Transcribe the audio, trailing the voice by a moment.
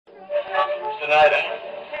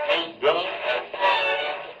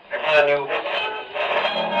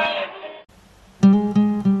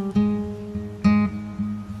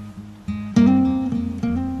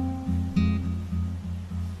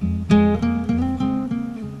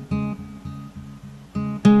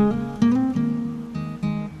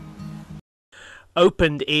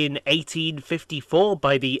Opened in 1854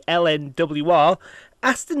 by the LNWR,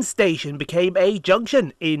 Aston Station became a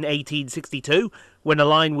junction in 1862 when a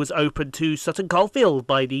line was opened to Sutton Coldfield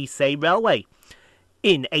by the same railway.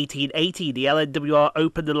 In 1880, the LNWR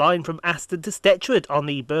opened a line from Aston to Stetchford on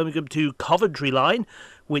the Birmingham to Coventry line,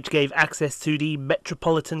 which gave access to the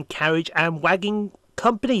Metropolitan Carriage and Wagon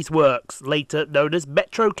Company's works, later known as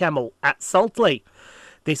Metro Camel, at Saltley.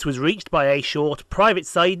 This was reached by a short private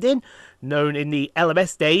siding, known in the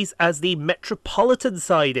LMS days as the Metropolitan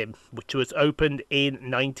siding, which was opened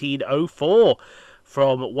in 1904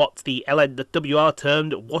 from what the LNWR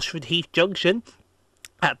termed Washford Heath Junction,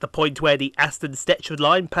 at the point where the Aston-Stetchford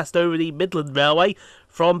line passed over the Midlands Railway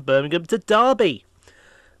from Birmingham to Derby.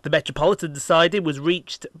 The Metropolitan siding was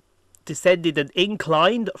reached, descended and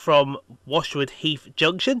inclined from Washford Heath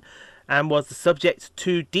Junction, and was subject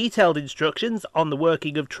to detailed instructions on the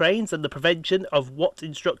working of trains and the prevention of what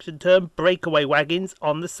instruction termed breakaway wagons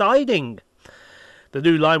on the siding. The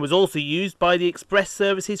new line was also used by the express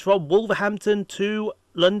services from Wolverhampton to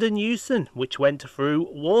London Euston, which went through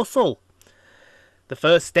Walsall. The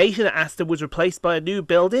first station at Aston was replaced by a new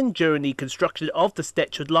building during the construction of the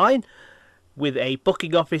Stetchford line, with a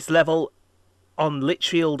booking office level on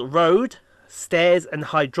Lichfield Road. Stairs and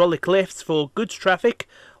hydraulic lifts for goods traffic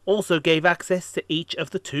also gave access to each of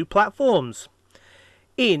the two platforms.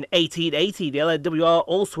 In 1880, the LNWR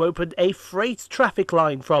also opened a freight traffic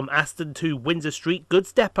line from Aston to Windsor Street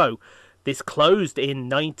Goods Depot. This closed in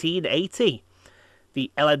 1980.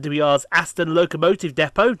 The LNWR's Aston Locomotive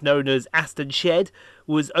Depot, known as Aston Shed,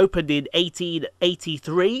 was opened in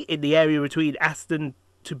 1883 in the area between Aston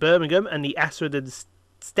to Birmingham and the Ashford and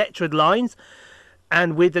Stetchford lines,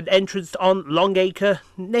 and with an entrance on Longacre,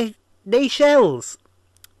 Neyshels.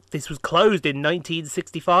 This was closed in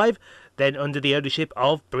 1965, then under the ownership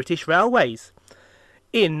of British Railways.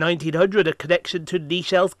 In 1900, a connection to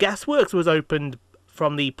Neyshels Gasworks was opened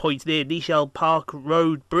from the point near Neyshell Park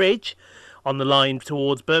Road Bridge on the line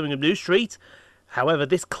towards Birmingham New Street. However,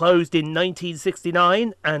 this closed in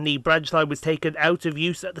 1969 and the branch line was taken out of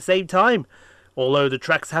use at the same time. Although the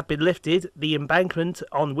tracks have been lifted, the embankment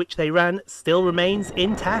on which they ran still remains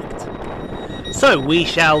intact. So we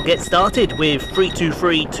shall get started with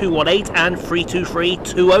 323-218 and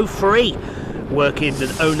 323-203, working the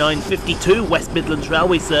 0952 West Midlands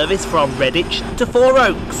Railway service from Redditch to Four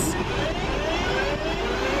Oaks.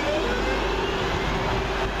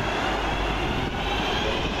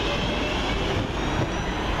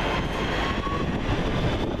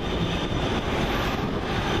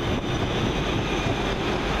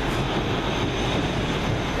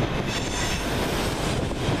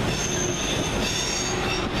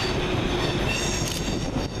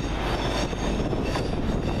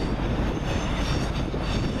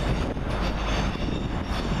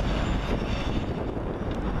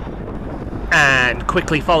 And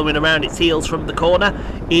quickly following around its heels from the corner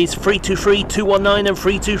is 323-219 and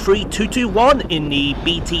 323-221 in the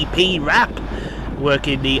BTP wrap,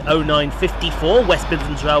 working the 0954 West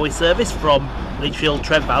Midlands Railway service from Lichfield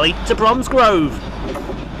Trent Valley to Bromsgrove.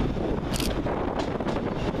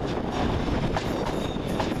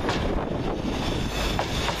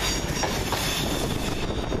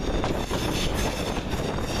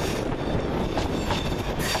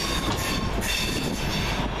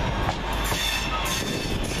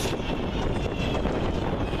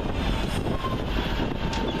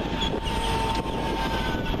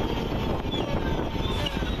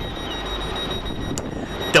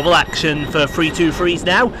 Double action for 323s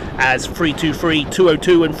now, as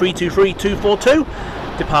 323-202 and 323-242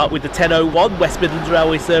 depart with the 1001 West Midlands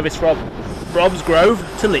Railway service from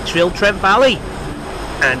Bromsgrove to Lichfield Trent Valley.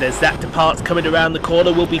 And as that departs, coming around the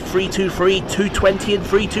corner will be 323-220 and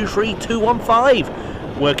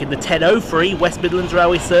 323-215, working the 1003 West Midlands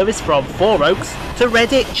Railway service from Four Oaks to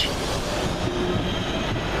Redditch.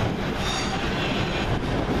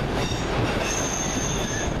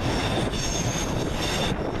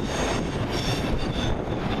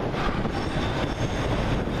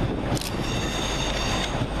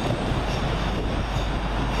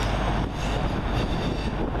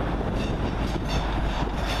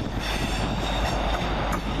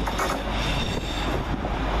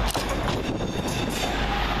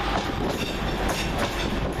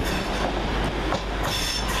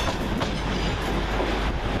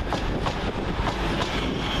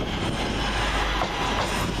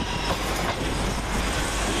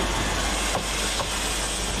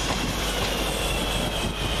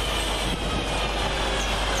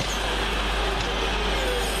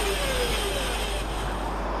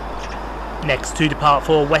 Next to depart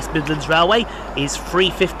for West Midlands Railway is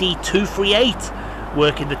 350-238,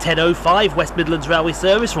 working the 10:05 West Midlands Railway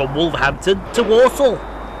service from Wolverhampton to Walsall.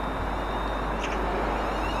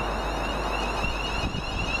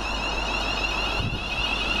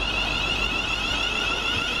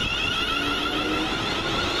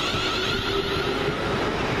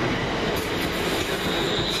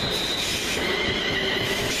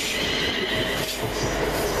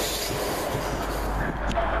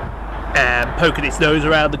 And poking its nose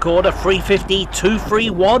around the corner,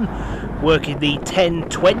 350-231, working the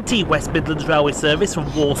 10:20 West Midlands Railway service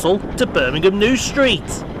from Walsall to Birmingham New Street.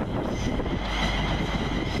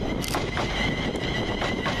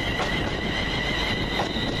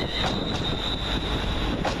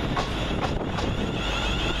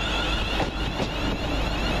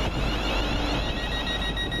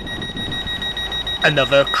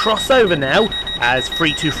 Another crossover now, as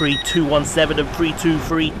 323-217 and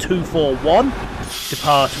 323-241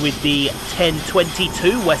 depart with the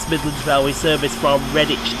 10:22 West Midlands Railway service from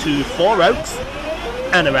Redditch to Four Oaks,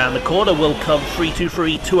 and around the corner will come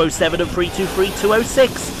 323-207 and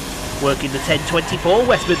 323-206, working the 10:24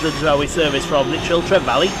 West Midlands Railway service from Lichfield Trent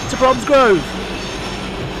Valley to Bromsgrove.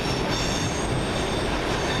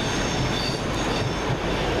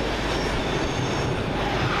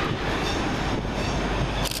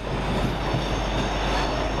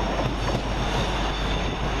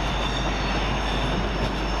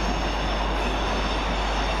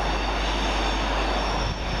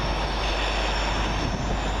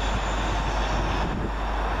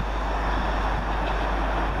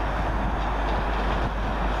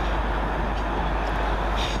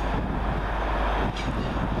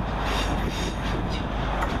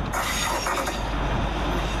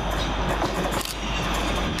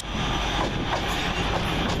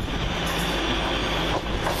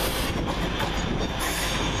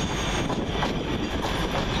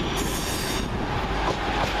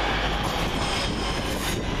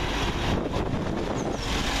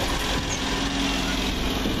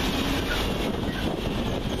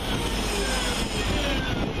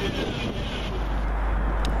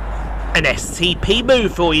 An STP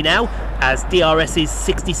move for you now, as DRS's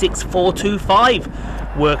 66425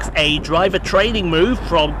 works a driver training move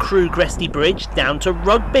from Crewe Gresty Bridge down to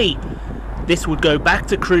Rugby. This would go back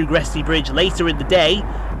to Crewe Gresty Bridge later in the day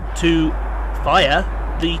to fire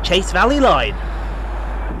the Chase Valley line.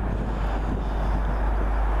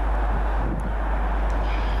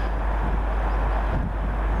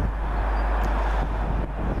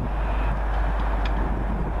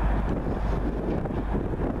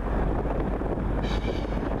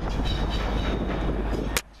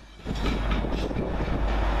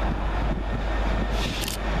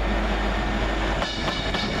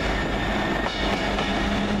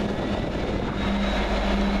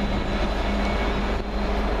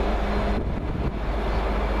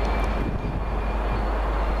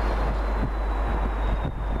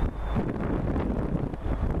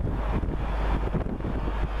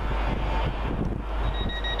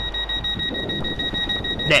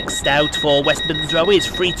 Next out for West Midlands Railway is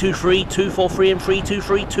 323-243 and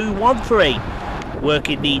 323-213,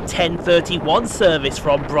 working the 10:31 service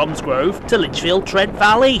from Bromsgrove to Lichfield Trent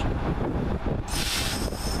Valley.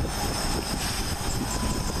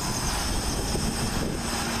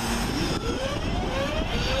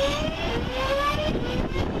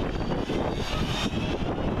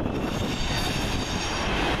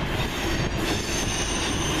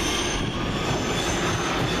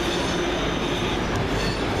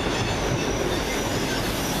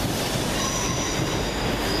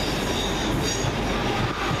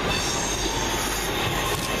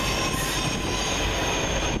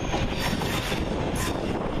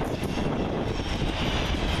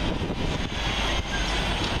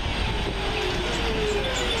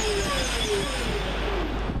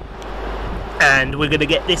 And we're going to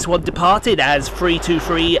get this one departed as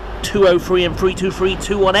 323-203 and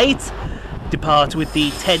 323-218 depart with the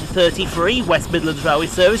 10:33 West Midlands Railway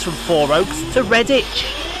service from Four Oaks to Redditch.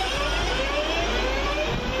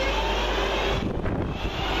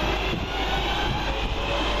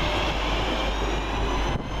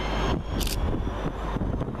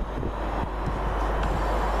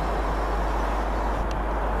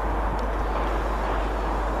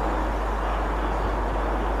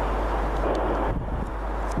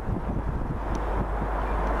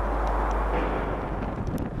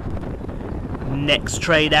 Next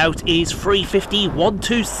train out is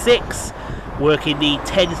 350-126, working the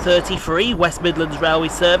 10:33 West Midlands Railway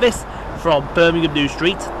service from Birmingham New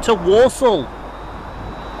Street to Walsall.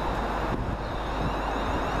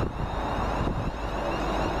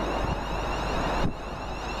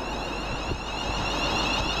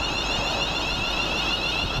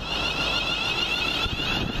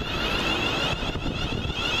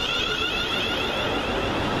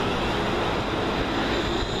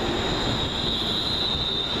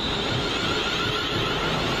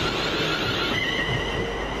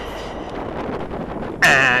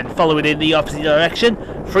 And following in the opposite direction,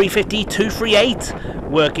 350-238,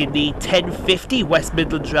 working the 1050 West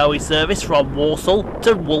Midlands Railway service from Walsall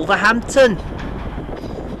to Wolverhampton.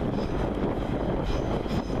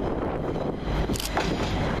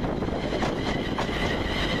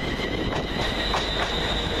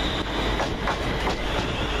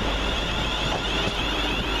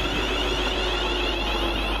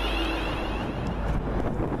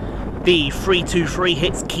 The 323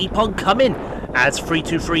 hits keep on coming as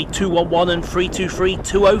 323-211 and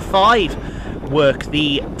 323-205 work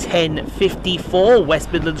the 1054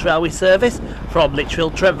 West Midlands Railway service from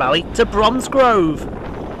Lichfield Trent Valley to Bromsgrove.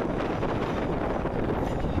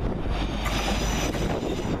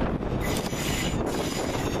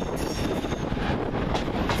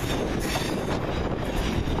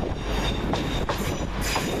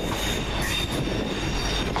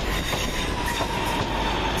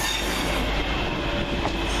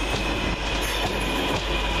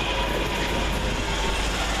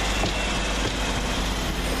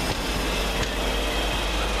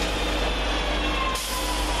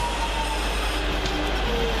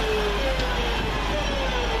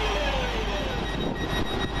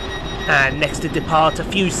 And next to depart a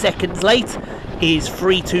few seconds late is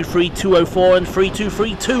 323-204 and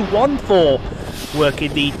 323-214,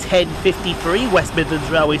 working the 1053 West Midlands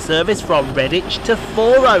Railway service from Redditch to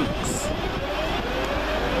Four Oaks.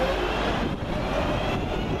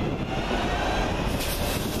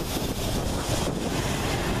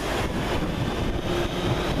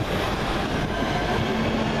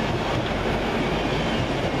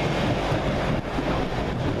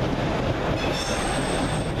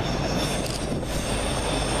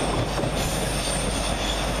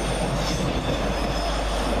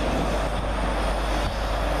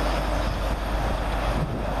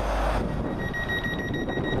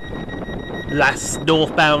 Last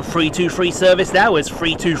northbound 323 service now is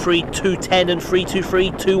 323-210 and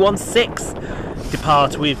 323-216.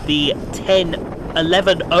 Depart with the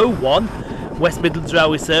 101101 West Midlands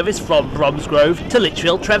Railway service from Bromsgrove to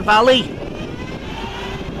Lichfield Trent Valley.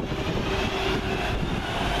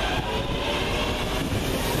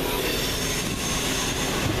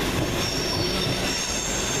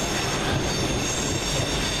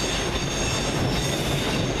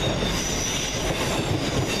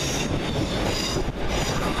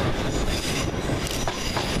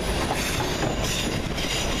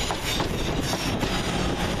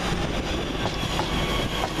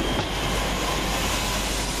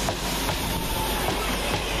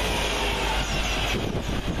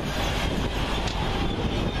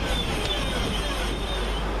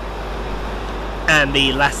 And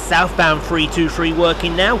the last southbound 323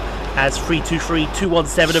 working now as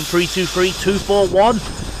 323-217 and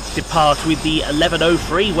 323-241 depart with the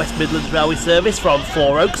 1103 West Midlands Railway service from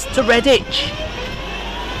Four Oaks to Redditch.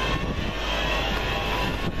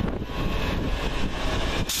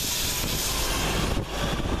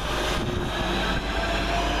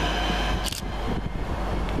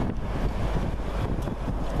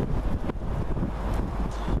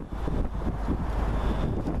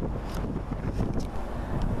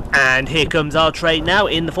 And here comes our train now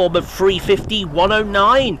in the form of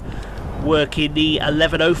 350-109, working the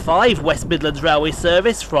 1105 West Midlands Railway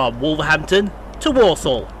service from Wolverhampton to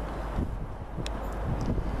Walsall.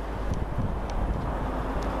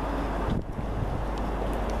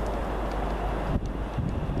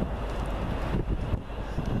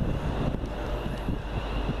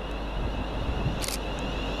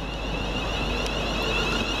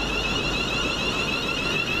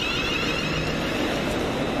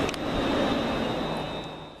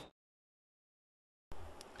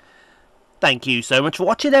 Thank you so much for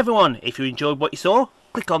watching, everyone. If you enjoyed what you saw,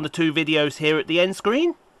 click on the two videos here at the end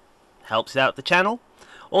screen. Helps out the channel.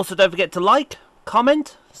 Also, don't forget to like,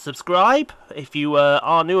 comment, subscribe if you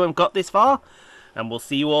are new and got this far. And we'll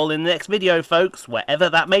see you all in the next video, folks, wherever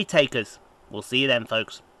that may take us. We'll see you then,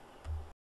 folks.